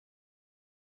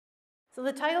So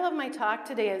the title of my talk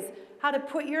today is how to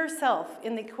put yourself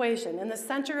in the equation, in the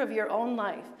center of your own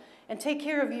life, and take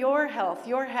care of your health,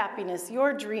 your happiness,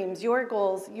 your dreams, your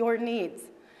goals, your needs.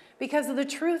 Because the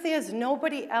truth is,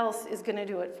 nobody else is going to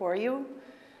do it for you.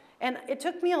 And it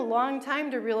took me a long time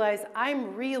to realize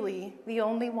I'm really the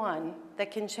only one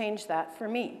that can change that for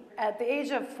me. At the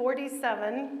age of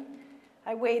 47,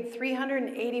 I weighed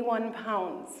 381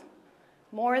 pounds,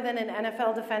 more than an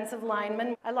NFL defensive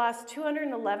lineman. I lost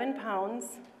 211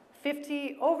 pounds,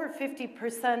 over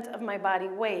 50% of my body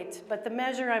weight, but the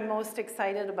measure I'm most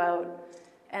excited about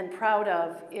and proud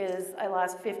of is I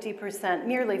lost 50%,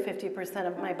 nearly 50%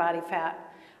 of my body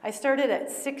fat. I started at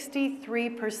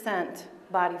 63%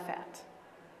 body fat,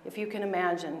 if you can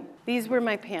imagine. These were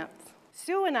my pants.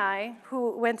 Sue and I,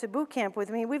 who went to boot camp with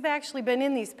me, we've actually been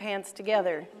in these pants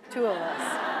together, two of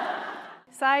us.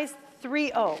 Size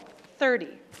 30.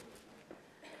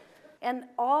 And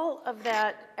all of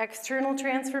that external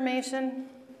transformation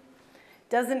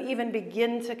doesn't even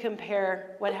begin to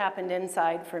compare what happened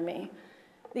inside for me.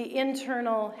 The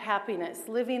internal happiness,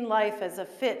 living life as a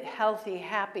fit, healthy,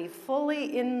 happy,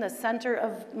 fully in the center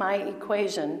of my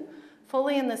equation,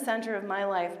 fully in the center of my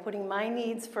life, putting my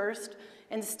needs first,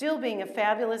 and still being a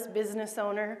fabulous business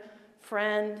owner,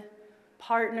 friend,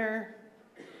 partner,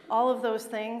 all of those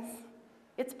things.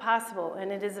 It's possible,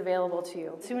 and it is available to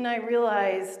you. Soon I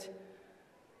realized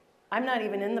I'm not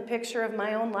even in the picture of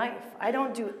my own life. I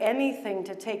don't do anything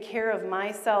to take care of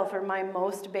myself or my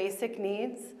most basic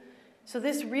needs. So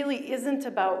this really isn't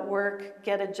about work,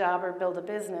 get a job, or build a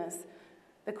business.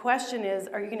 The question is,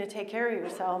 are you going to take care of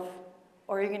yourself,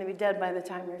 or are you going to be dead by the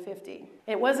time you're 50?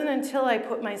 It wasn't until I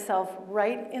put myself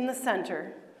right in the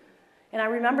center, and I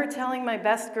remember telling my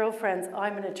best girlfriends, oh,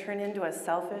 I'm going to turn into a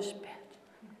selfish bitch.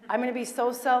 I'm going to be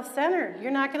so self-centered.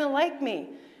 You're not going to like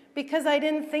me. Because I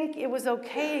didn't think it was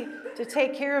okay to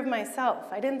take care of myself.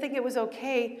 I didn't think it was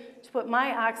okay to put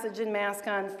my oxygen mask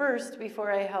on first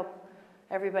before I help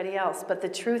everybody else. But the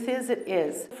truth is, it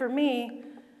is. For me,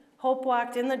 hope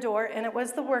walked in the door, and it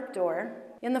was the work door,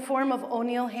 in the form of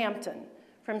O'Neill Hampton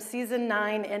from season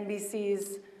 9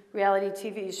 NBC's reality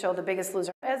TV show, The Biggest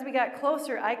Loser. As we got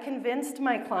closer, I convinced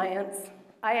my clients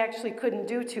I actually couldn't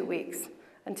do 2 weeks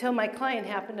until my client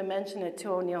happened to mention it to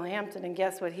O'Neill Hampton, and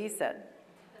guess what he said?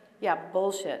 Yeah,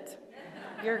 bullshit.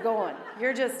 You're going.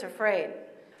 You're just afraid.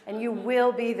 And you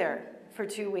will be there for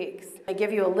 2 weeks. I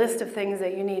give you a list of things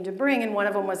that you need to bring, and one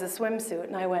of them was a swimsuit.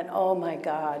 And I went, oh my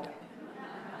God.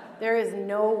 There is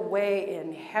no way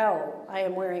in hell I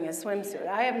am wearing a swimsuit.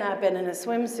 I have not been in a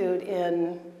swimsuit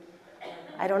in,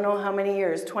 I don't know how many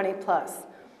years, 20 plus.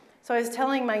 So I was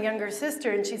telling my younger sister,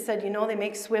 and she said, you know, they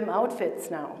make swim outfits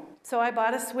now. So I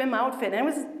bought a swim outfit, and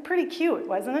it was pretty cute,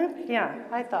 wasn't it? Yeah,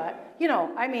 I thought. You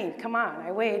know, I mean, come on.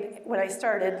 I weighed, when I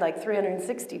started, like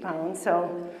 360 pounds,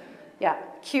 so yeah,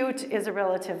 cute is a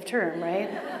relative term,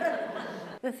 right?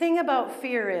 The thing about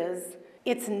fear is,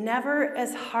 it's never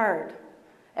as hard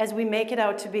as we make it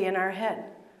out to be in our head.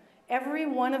 Every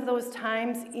one of those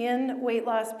times in weight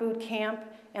loss boot camp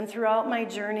and throughout my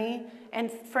journey,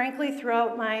 and frankly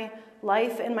throughout my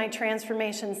life and my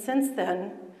transformation since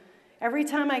then, every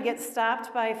time I get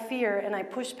stopped by fear and I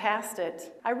push past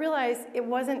it, I realize it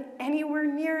wasn't anywhere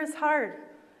near as hard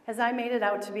as I made it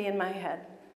out to be in my head.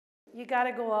 You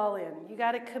gotta go all in. You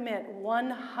gotta commit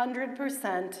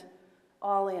 100%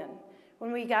 all in.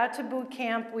 When we got to boot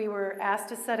camp, we were asked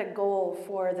to set a goal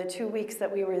for the 2 weeks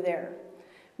that we were there.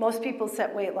 Most people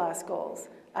set weight loss goals.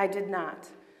 I did not.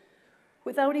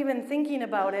 Without even thinking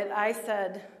about it, I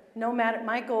said,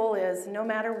 my goal is no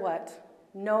matter what,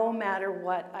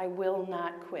 I will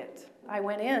not quit. I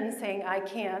went in saying I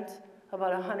can't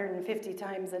about 150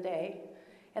 times a day.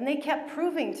 And they kept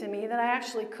proving to me that I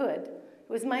actually could. It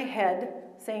was my head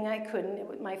saying I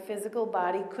couldn't. My physical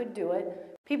body could do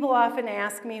it. People often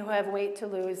ask me who have weight to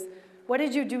lose, what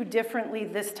did you do differently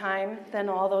this time than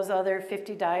all those other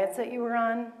 50 diets that you were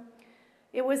on?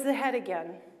 It was the head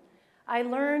again. I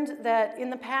learned that in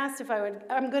the past,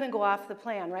 I'm going to go off the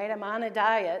plan, right? I'm on a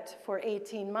diet for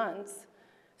 18 months.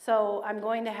 So I'm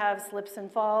going to have slips and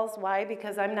falls. Why?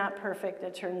 Because I'm not perfect,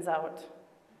 it turns out.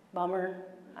 Bummer,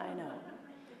 I know.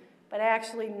 But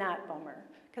actually not bummer,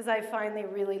 because I finally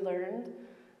really learned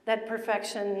that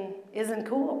perfection isn't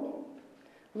cool.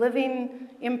 Living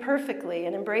imperfectly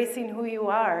and embracing who you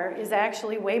are is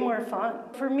actually way more fun.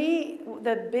 For me,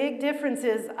 the big difference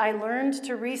is I learned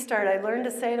to restart. I learned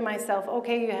to say to myself,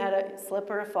 okay, you had a slip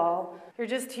or a fall. You're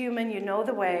just human, you know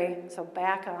the way, so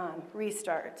back on,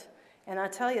 restart. And I'll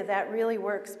tell you, that really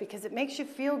works because it makes you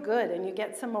feel good and you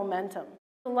get some momentum.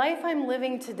 The life I'm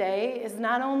living today is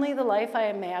not only the life I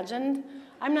imagined,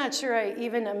 I'm not sure I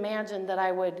even imagined that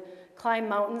I would climb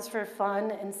mountains for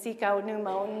fun and seek out new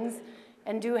mountains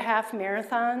and do half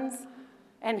marathons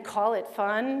and call it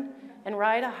fun and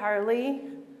ride a Harley.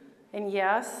 And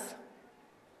yes,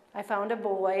 I found a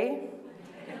boy.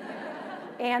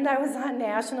 And I was on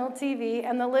national TV,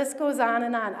 and the list goes on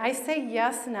and on. I say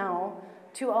yes now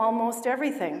to almost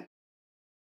everything.